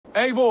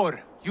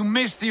Eivor, you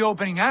missed the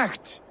opening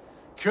act.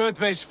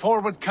 Kjotve's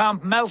forward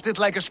camp melted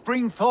like a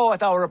spring thaw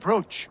at our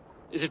approach.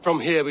 Is it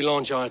from here we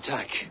launch our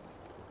attack?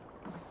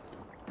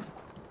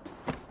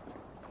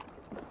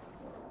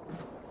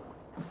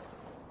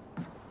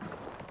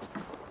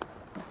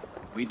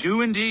 We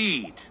do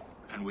indeed,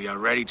 and we are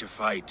ready to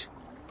fight.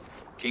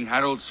 King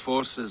Harald's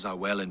forces are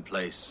well in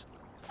place.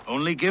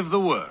 Only give the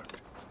word.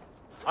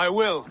 I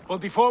will,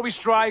 but before we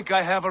strike,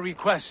 I have a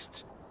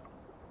request.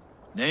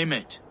 Name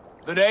it.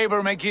 That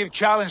Eivor may give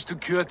challenge to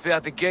Kjotve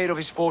at the gate of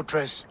his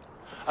fortress.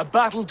 A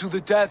battle to the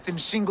death in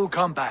single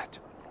combat.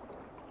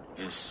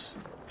 Is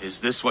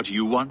this what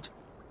you want?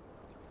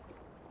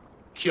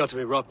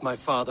 Kjotve robbed my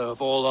father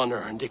of all honor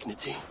and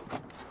dignity.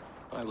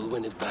 I will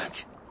win it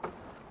back.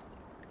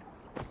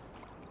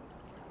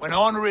 When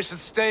honor is at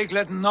stake,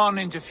 let none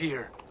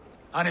interfere.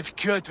 And if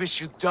Kjotve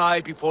should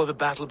die before the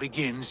battle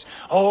begins,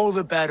 all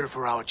the better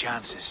for our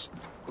chances.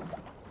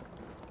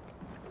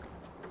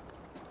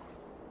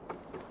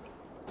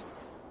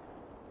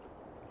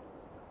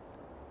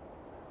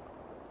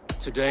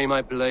 Today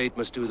my blade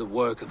must do the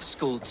work of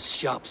Skuld's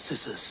sharp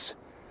scissors,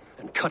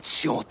 and cut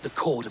short the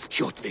cord of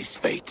Kjotve's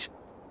fate.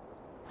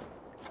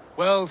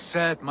 Well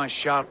said, my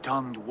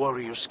sharp-tongued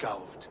warrior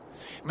Skald.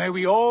 May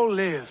we all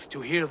live to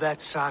hear that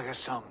saga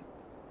sung.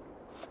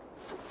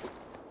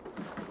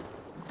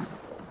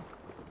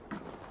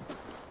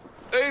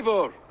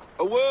 Eivor,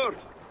 a word!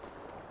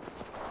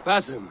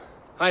 Basim,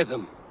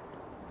 Hytham.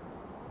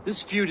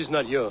 This feud is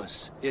not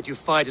yours, yet you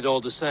fight it all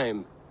the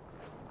same.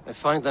 I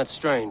find that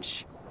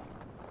strange.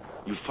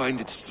 You find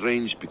it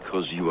strange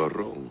because you are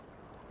wrong.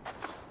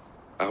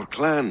 Our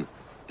clan,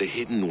 the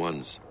Hidden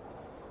Ones,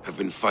 have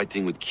been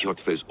fighting with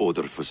Kjotve's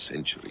order for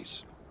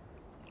centuries.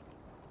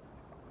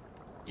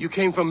 You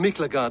came from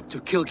Miklagard to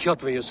kill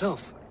Kjotve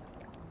yourself?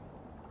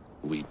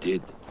 We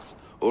did.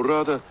 Or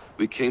rather,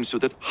 we came so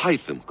that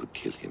Hytham could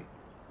kill him.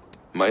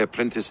 My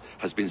apprentice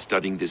has been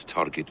studying this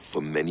target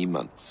for many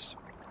months.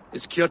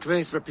 Is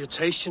Kjotve's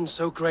reputation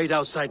so great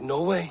outside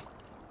Norway?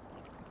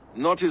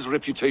 Not his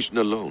reputation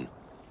alone,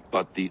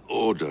 but the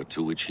order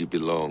to which he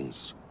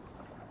belongs.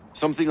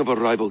 Something of a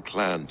rival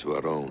clan to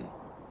our own.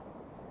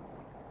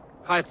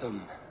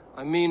 Hytham,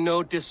 I mean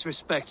no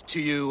disrespect to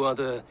you or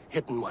the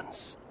Hidden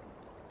Ones.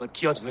 But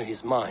Kjotve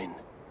is mine.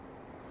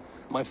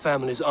 My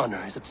family's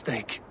honor is at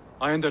stake.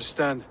 I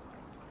understand.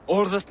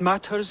 All that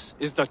matters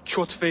is that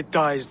Kjotve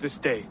dies this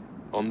day.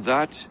 On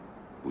that,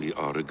 we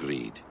are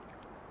agreed.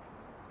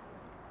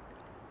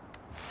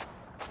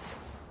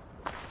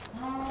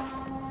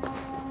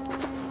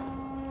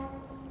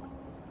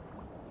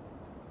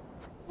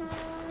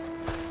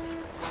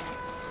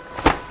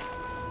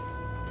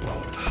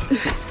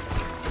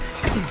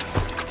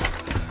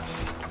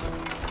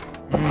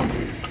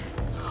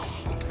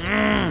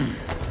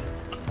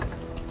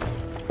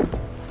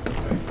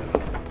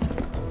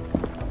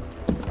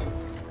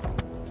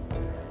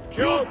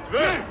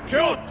 Kjotve!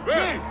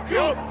 Kjotve!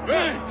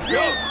 Kjotve!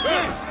 Kjotve!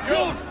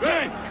 Kjotve!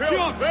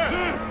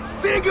 Kjotve!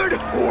 Sigurd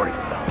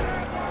Horsa!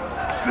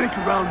 Slink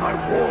around my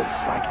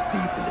walls like a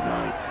thief in the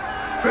night.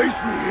 Face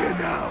me here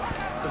now.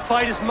 The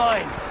fight is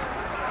mine,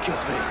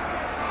 Kjotve.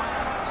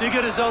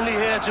 Sigurd is only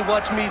here to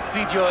watch me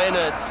feed your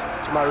innards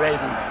to my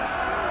raven.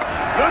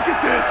 Look at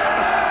this!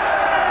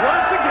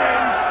 Once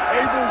again,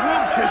 Abel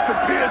Wolfkiss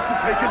appears to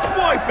take a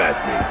swipe at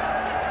me.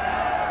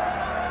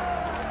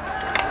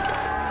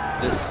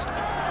 This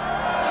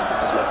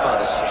is my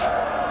father's shame.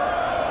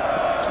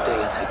 Today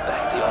I take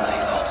back the honor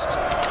he lost.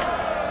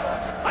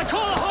 I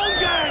call a home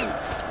game!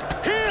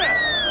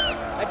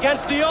 Here!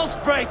 Against the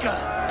Oathbreaker!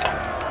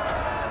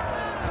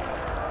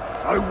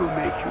 I will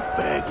make you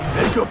beg,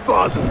 as your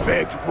father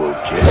begged,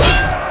 Wolfkiss.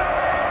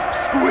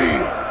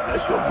 Squeal,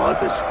 as your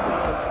mother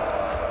squealed.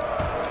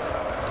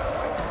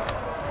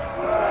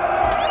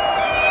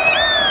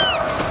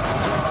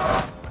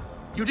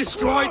 You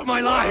destroyed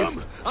my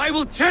life! I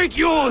will take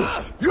yours!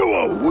 You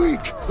are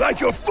weak,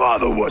 like your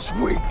father was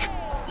weak.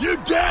 You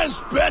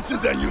dance better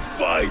than you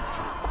fight.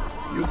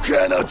 You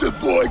cannot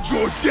avoid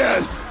your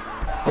death.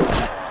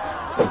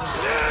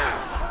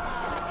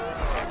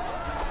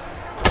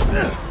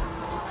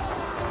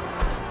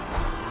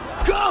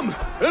 Come,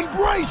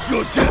 embrace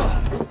your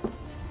death.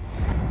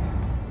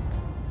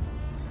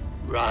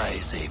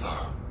 Rise,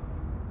 Eivor.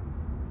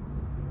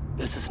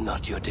 This is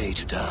not your day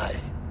to die.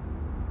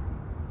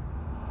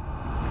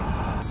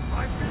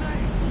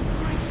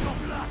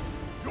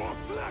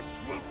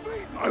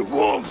 My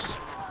wolves!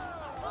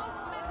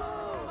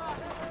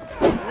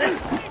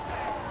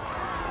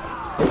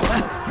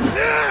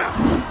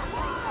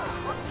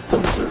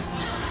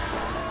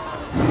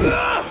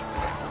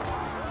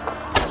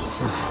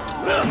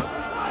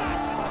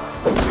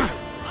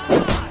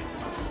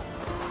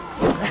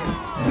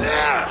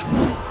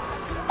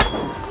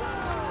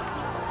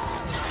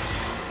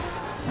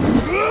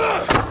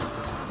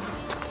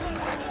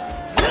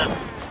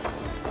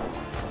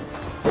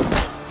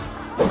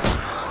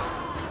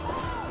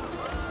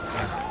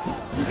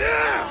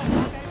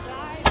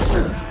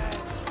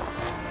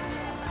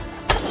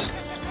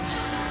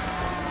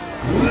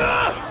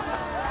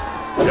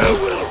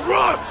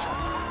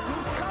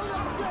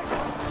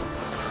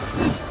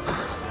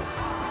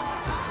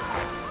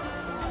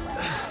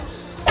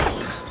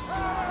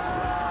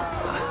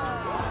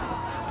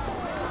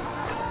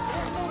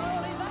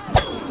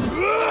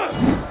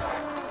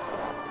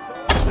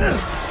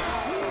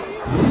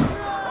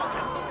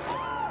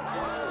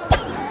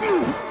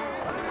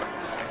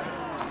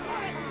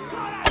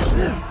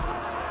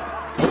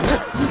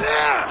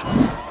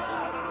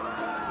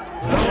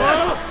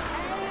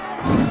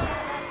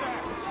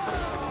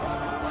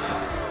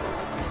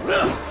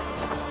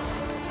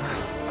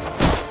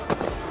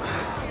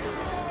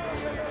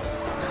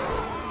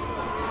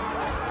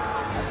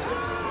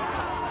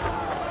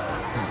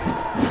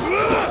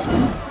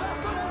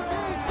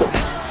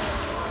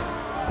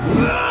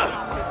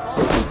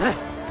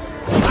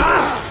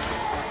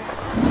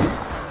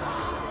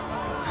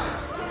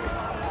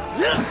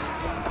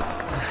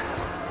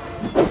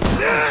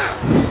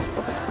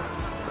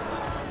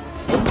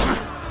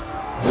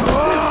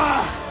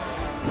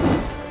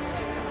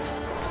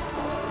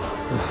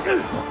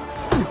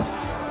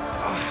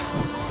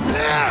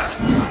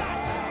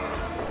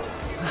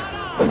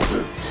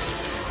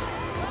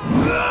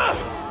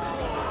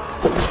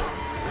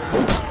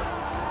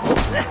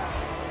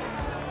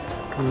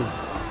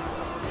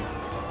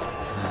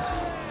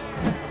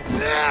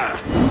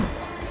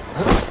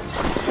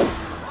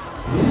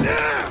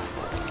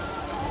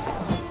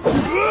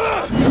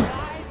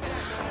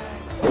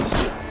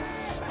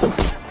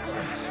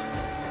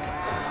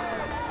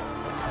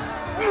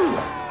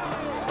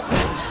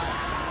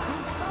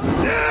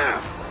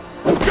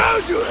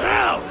 Go to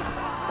hell!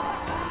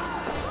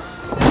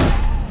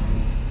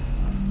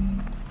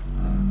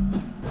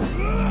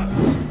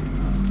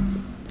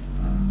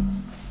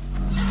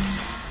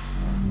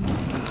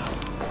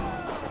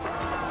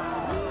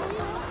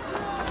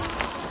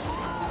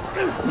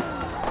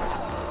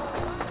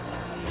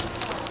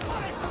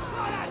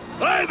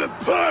 I have a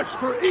perch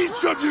for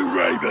each of you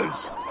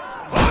ravens!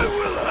 I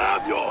will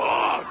have your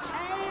heart!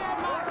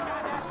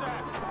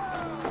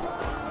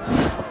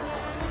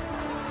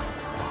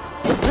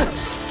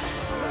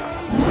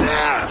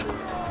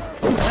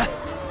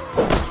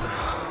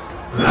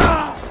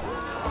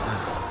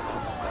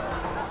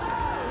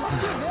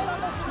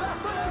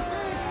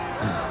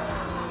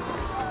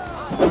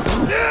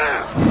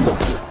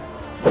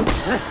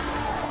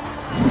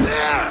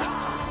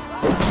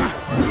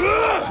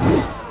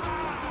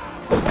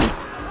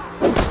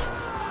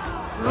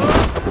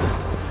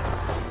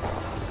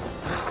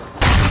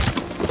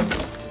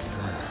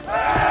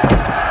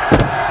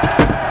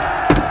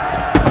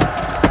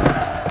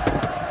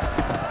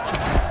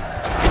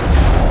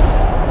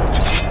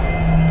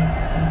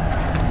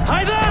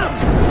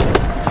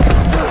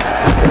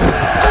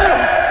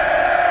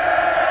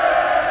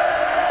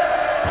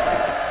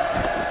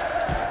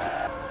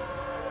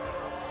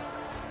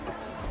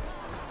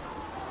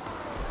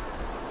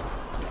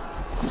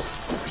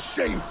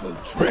 Shameful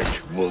trick,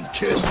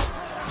 wolf-kissed.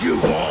 You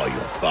are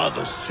your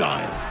father's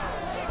child.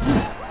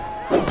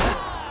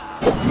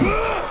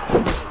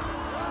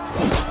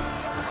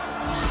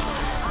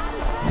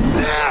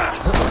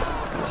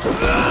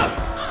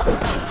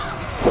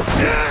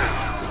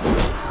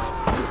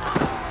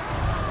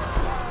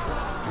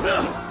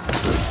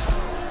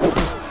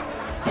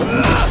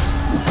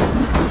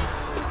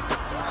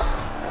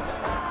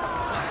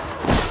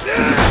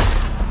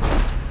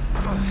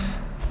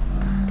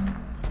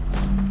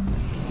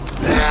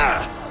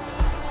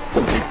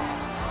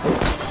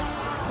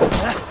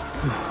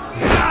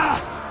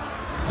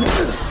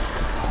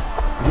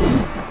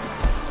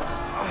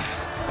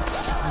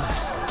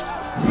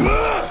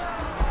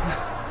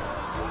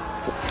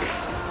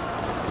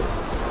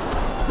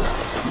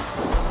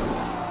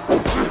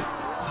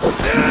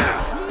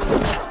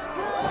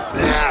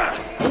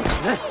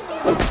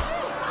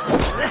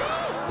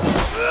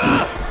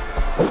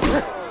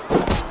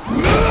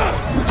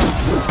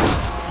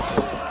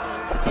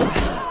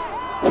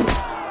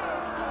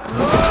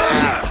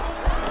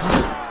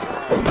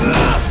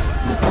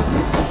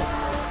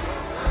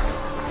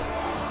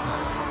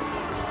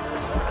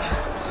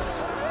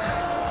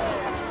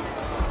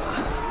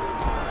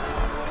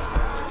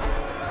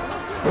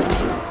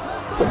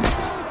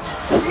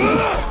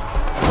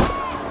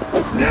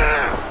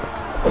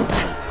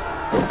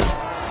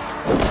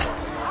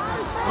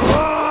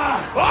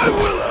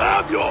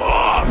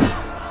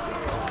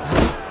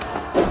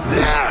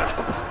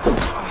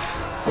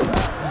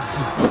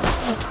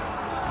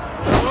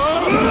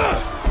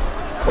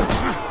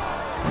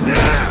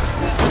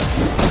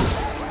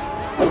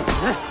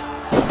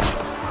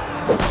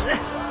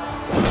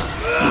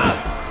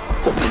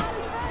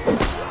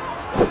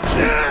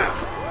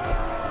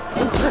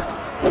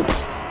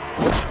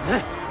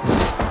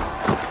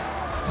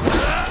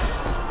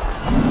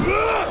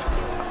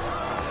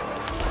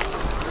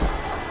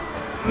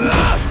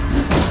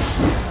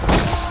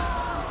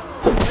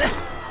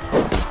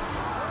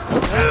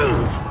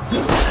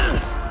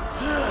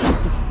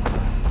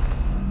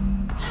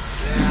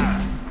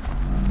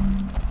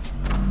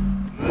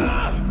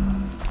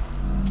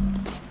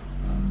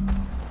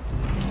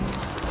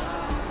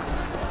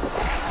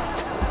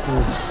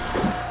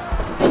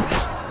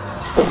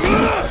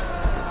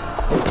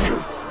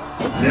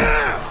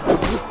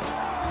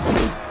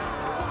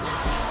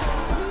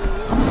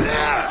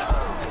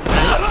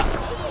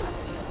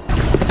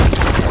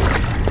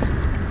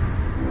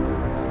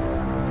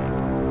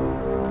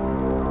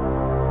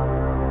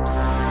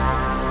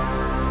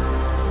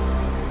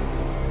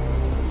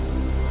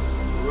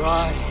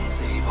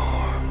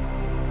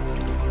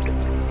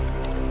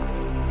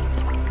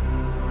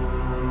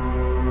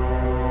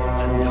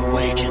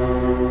 taken.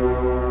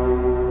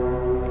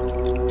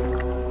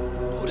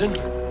 Odin?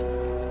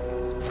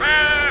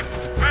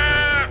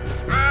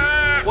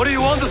 What do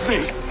you want of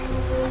me?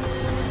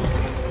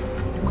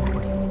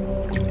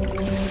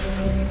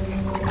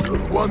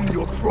 You won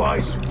your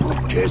prize,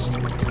 Wolf-Kissed.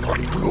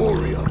 The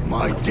glory of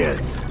my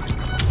death.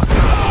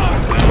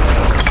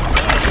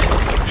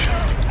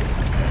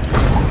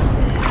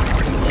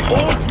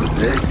 All for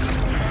this?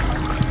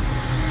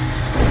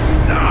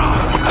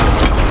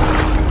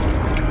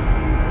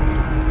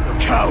 Your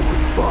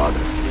coward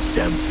father is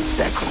empty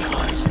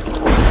sacrifice.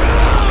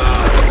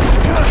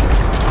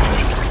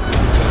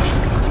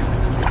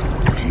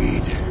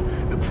 Heed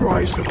the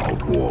price of our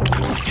war,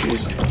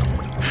 Wolf-Kissed.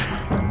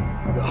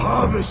 The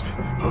harvest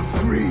of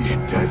 3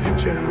 dead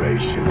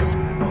generations.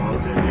 All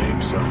their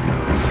names are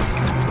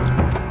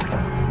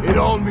known. It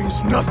all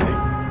means nothing.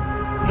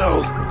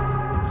 No.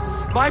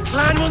 My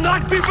clan will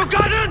not be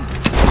forgotten!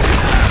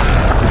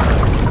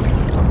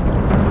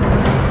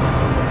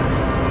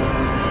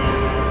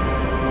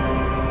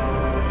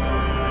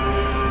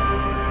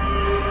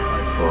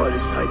 I fought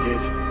as I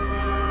did,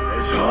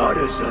 as hard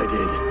as I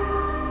did,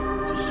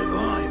 to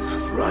survive,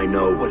 for I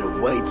know what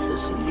awaits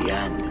us in the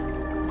end.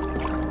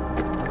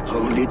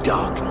 Only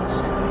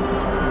darkness.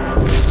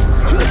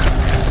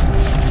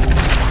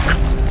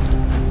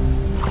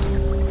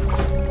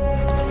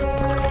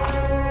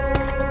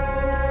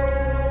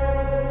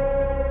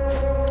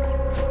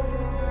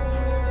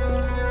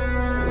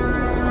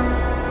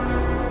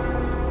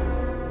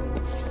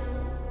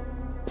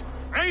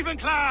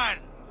 Clan!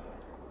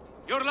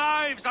 Your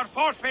lives are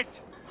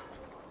forfeit!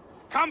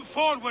 Come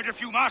forward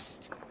if you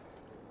must!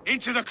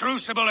 Into the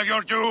crucible of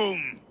your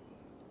doom!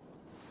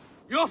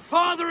 Your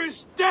father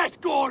is dead,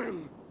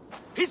 Gordon!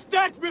 His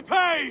debt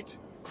repaid!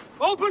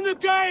 Open the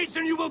gates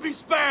and you will be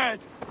spared!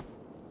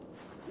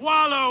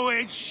 Wallow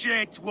in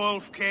shit,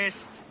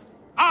 Wolf-Kissed!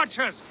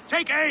 Archers,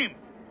 take aim!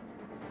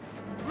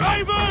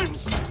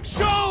 Ravens!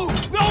 Show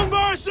no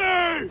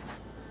mercy!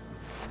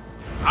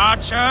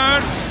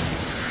 Archers,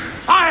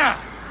 fire!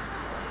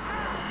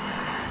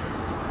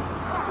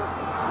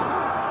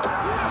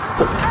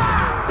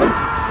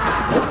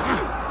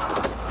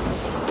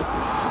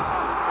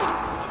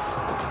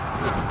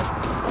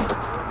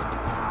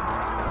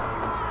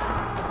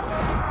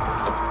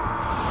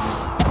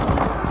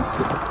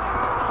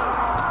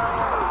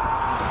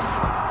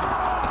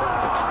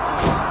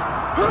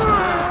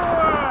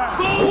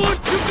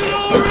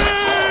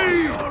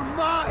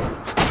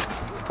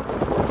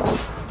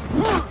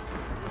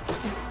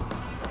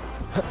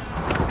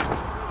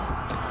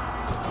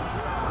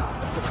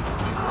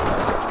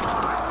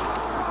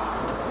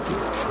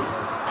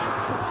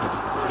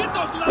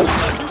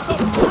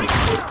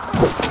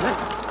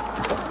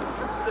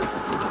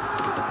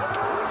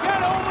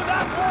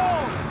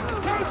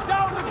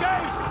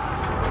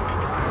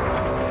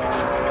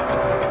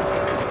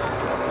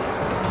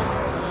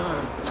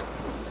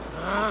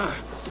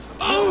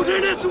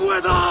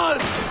 With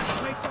us!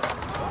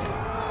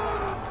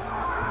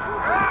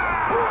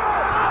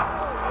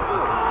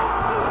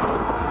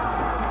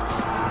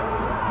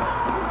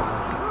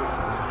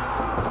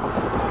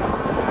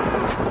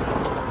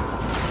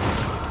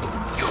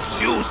 You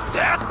choose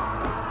death?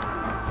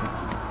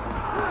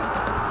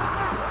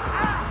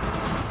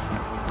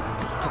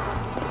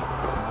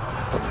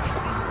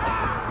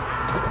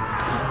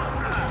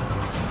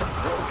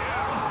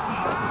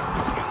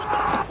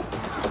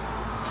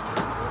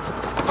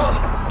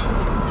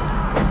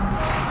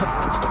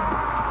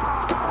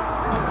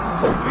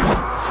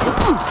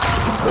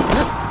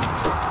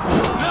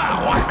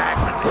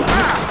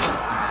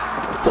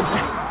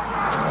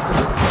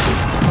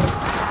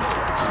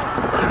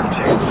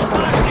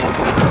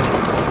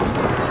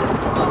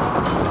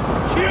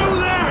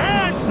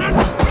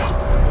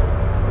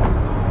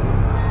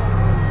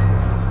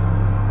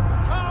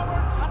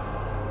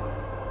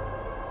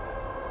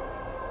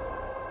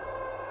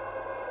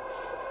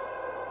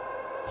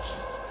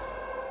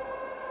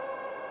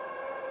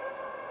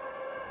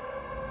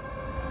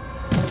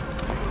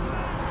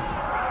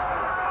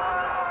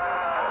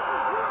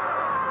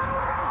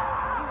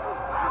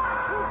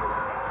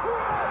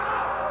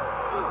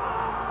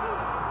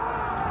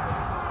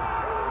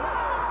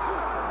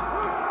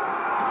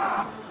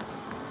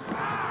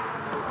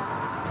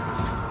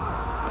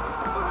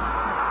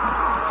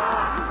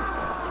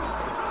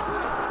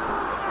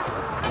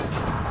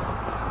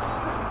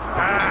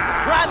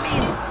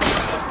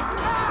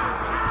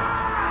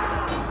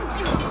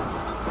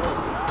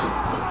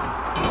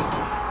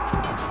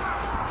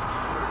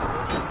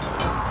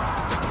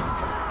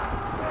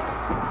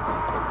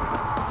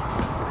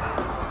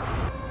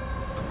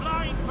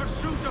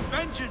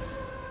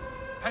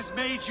 Has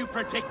made you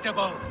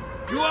predictable.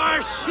 You are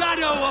a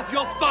shadow of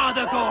your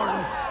father,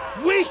 Gordon.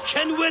 Weak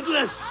and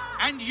witless.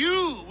 And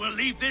you will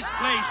leave this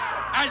place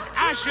as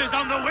ashes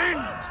on the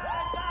wind.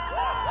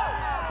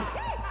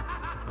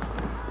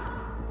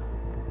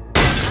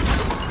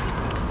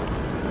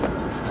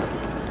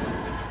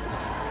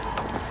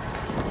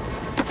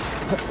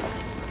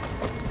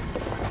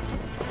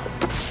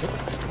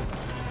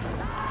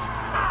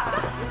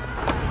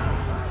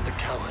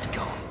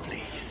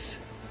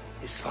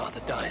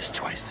 rise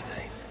twice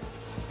today.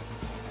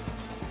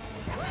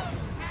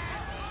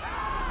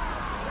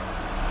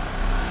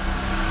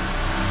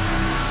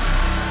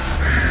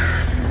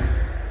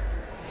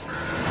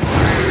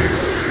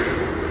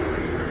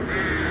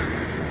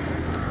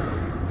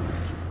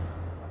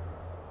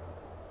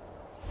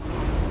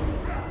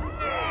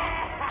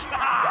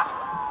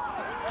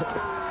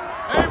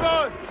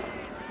 Eivor!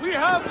 We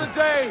have the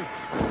day!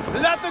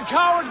 Let the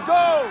coward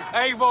go!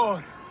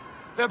 Eivor!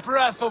 The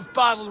breath of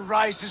battle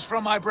rises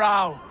from my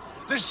brow.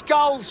 The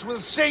scouts will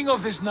sing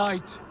of this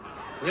night.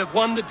 We have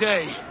won the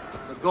day,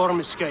 but Gorm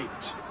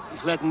escaped. He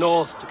fled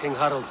north to King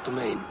Harald's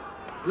domain.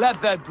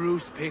 Let that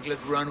bruised piglet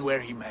run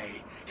where he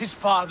may. His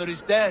father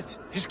is dead.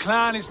 His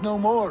clan is no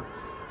more.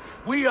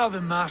 We are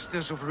the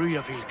masters of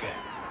Ruyafylke.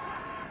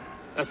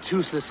 A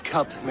toothless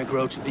cub may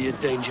grow to be a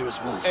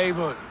dangerous wolf.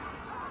 Eivor,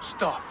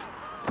 stop.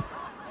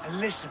 And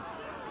listen.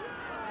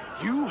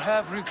 You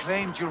have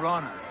reclaimed your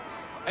honor.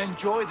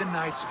 Enjoy the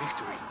night's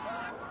victory.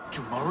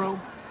 Tomorrow,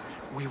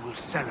 we will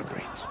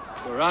celebrate.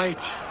 You're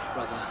right,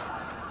 brother.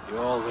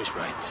 You're always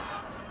right.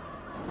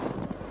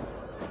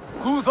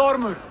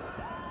 Guthormur,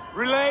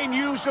 relay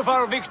news of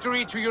our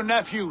victory to your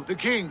nephew, the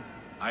king.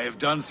 I have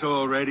done so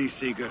already,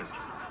 Sigurd.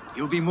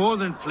 He'll be more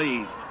than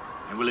pleased,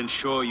 and will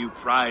ensure you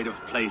pride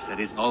of place at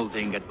his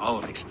Althing at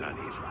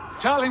Ulrichstadir.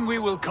 Tell him we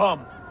will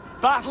come,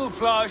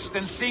 battle-flushed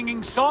and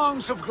singing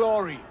songs of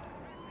glory.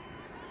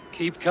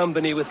 Keep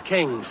company with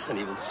kings, and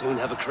you will soon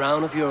have a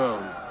crown of your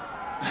own.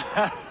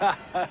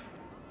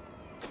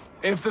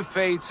 If the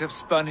fates have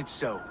spun it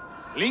so,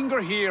 linger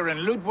here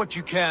and loot what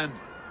you can.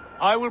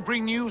 I will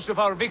bring news of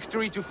our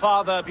victory to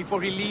father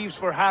before he leaves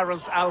for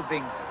Harald's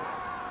Althing.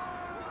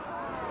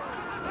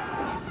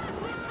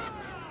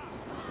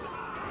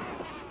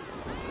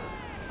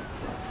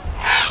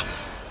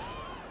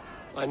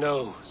 I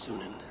know,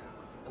 Sunan.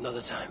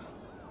 Another time.